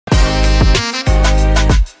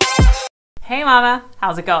Hey mama,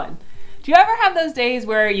 how's it going? Do you ever have those days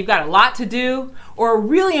where you've got a lot to do or a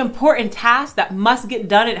really important task that must get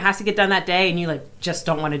done and it has to get done that day and you just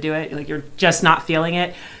don't want to do it? You're just not feeling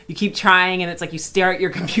it. You keep trying and it's like you stare at your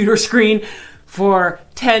computer screen for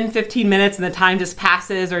 10, 15 minutes and the time just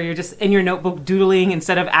passes, or you're just in your notebook doodling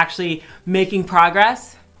instead of actually making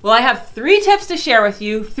progress. Well, I have 3 tips to share with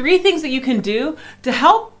you, 3 things that you can do to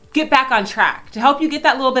help get back on track, to help you get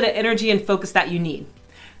that little bit of energy and focus that you need.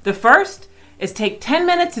 The first is take 10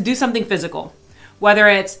 minutes to do something physical. Whether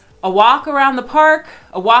it's a walk around the park,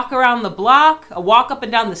 a walk around the block, a walk up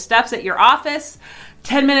and down the steps at your office,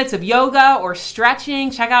 10 minutes of yoga or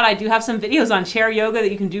stretching. Check out, I do have some videos on chair yoga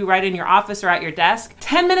that you can do right in your office or at your desk.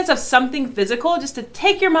 10 minutes of something physical just to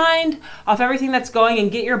take your mind off everything that's going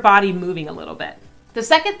and get your body moving a little bit. The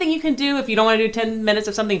second thing you can do if you don't want to do 10 minutes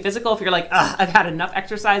of something physical, if you're like, I've had enough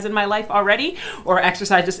exercise in my life already, or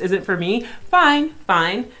exercise just isn't for me,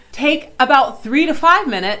 fine. Take about 3 to 5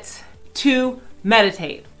 minutes to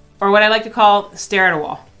meditate, or what I like to call stare at a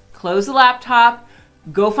wall. Close the laptop,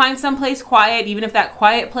 go find someplace quiet, even if that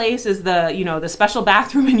quiet place is the special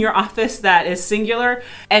bathroom in your office that is singular,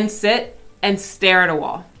 and sit and stare at a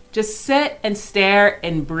wall. Just sit and stare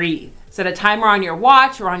and breathe. Set a timer on your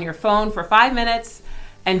watch or on your phone for 5 minutes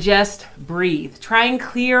and just breathe. Try and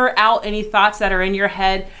clear out any thoughts that are in your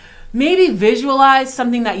head. Maybe visualize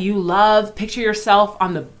something that you love. Picture yourself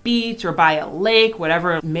on the beach or by a lake,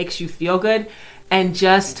 whatever makes you feel good, and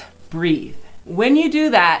just breathe. When you do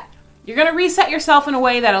that, you're gonna reset yourself in a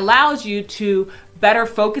way that allows you to better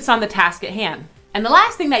focus on the task at hand. And the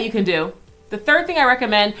last thing that you can do, the third thing I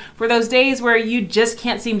recommend for those days where you just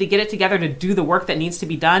can't seem to get it together to do the work that needs to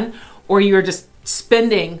be done, or you're just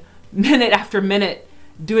spending minute after minute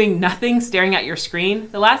doing nothing, staring at your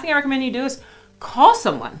screen, the last thing I recommend you do is call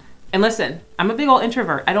someone. And listen, I'm a big old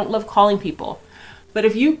introvert. I don't love calling people. But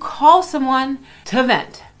if you call someone to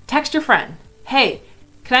vent, text your friend, hey,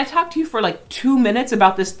 can I talk to you for 2 minutes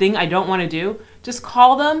about this thing I don't want to do? Just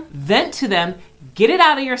call them, vent to them, get it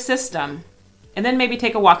out of your system, and then maybe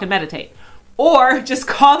take a walk and meditate. Or just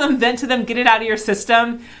call them, vent to them, get it out of your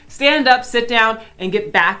system, stand up, sit down, and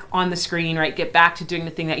get back on the screen, right? Get back to doing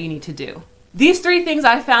the thing that you need to do. These 3 things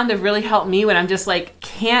I found have really helped me when I'm just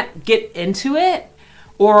can't get into it,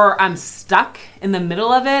 or I'm stuck in the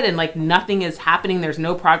middle of it and nothing is happening, there's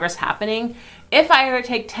no progress happening. If I ever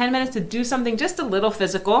take 10 minutes to do something just a little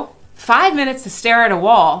physical, 5 minutes to stare at a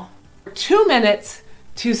wall, 2 minutes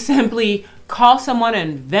to simply call someone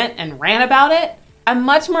and vent and rant about it, I'm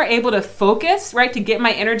much more able to focus, right? To get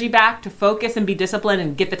my energy back, to focus and be disciplined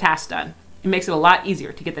and get the task done. It makes it a lot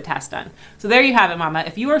easier to get the task done. So there you have it, mama.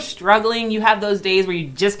 If you are struggling, you have those days where you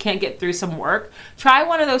just can't get through some work, try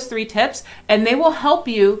one of those 3 tips and they will help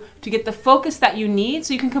you to get the focus that you need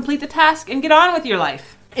so you can complete the task and get on with your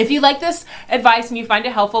life. If you like this advice and you find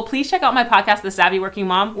it helpful, please check out my podcast, The Savvy Working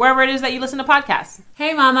Mom, wherever it is that you listen to podcasts.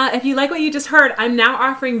 Hey mama, if you like what you just heard, I'm now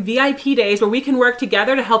offering VIP days where we can work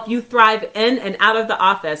together to help you thrive in and out of the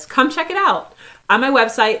office. Come check it out on my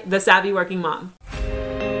website, The Savvy Working Mom.